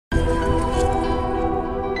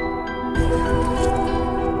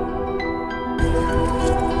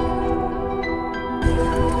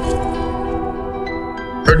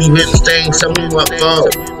You hitting things, tell me what for.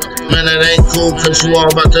 Man, it ain't cool, cause you all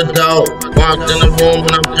about the dough. Walked in the room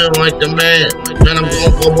and I'm feeling like the man. Man, I'm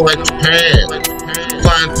gon' go like Japan.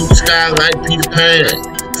 Flying through the sky like Peter Pan.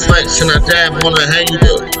 Flexing, I dab on a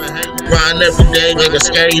hater. Riding every day like a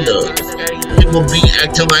skater. People be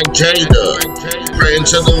acting like Jada. Praying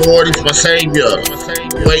to the Lord, he's my savior.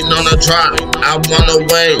 Waiting on a drop, I'm on the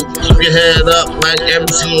way. Keep your head up like every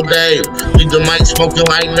single day. Leave the mic smoking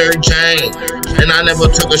like Mary Jane. And I never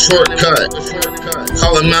took a shortcut.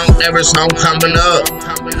 Calling Mount Everest, I'm coming up.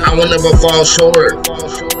 I will never fall short.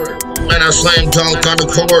 Man, I slam dunk on the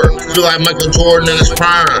court. Feel like Michael Jordan in his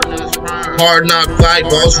prime. Hard knock life,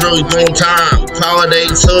 I was really doing time.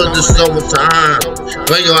 Holidays, hood, this is overtime.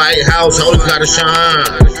 Like a lighthouse, always gotta shine.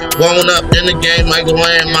 Blowing up in the game like a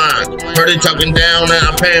landmine. Heard they talking down and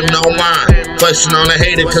I pay him no mind. Flexing on the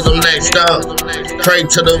hater cause I'm next up. Pray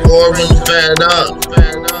to the Lord when you're fed up.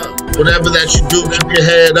 Whatever that you do, keep your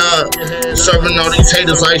head up. Serving all these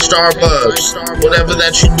haters like Starbucks. Whatever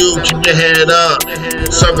that you do, keep your head up.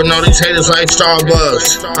 Serving all these haters like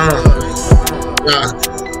Starbucks.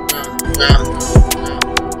 Yeah.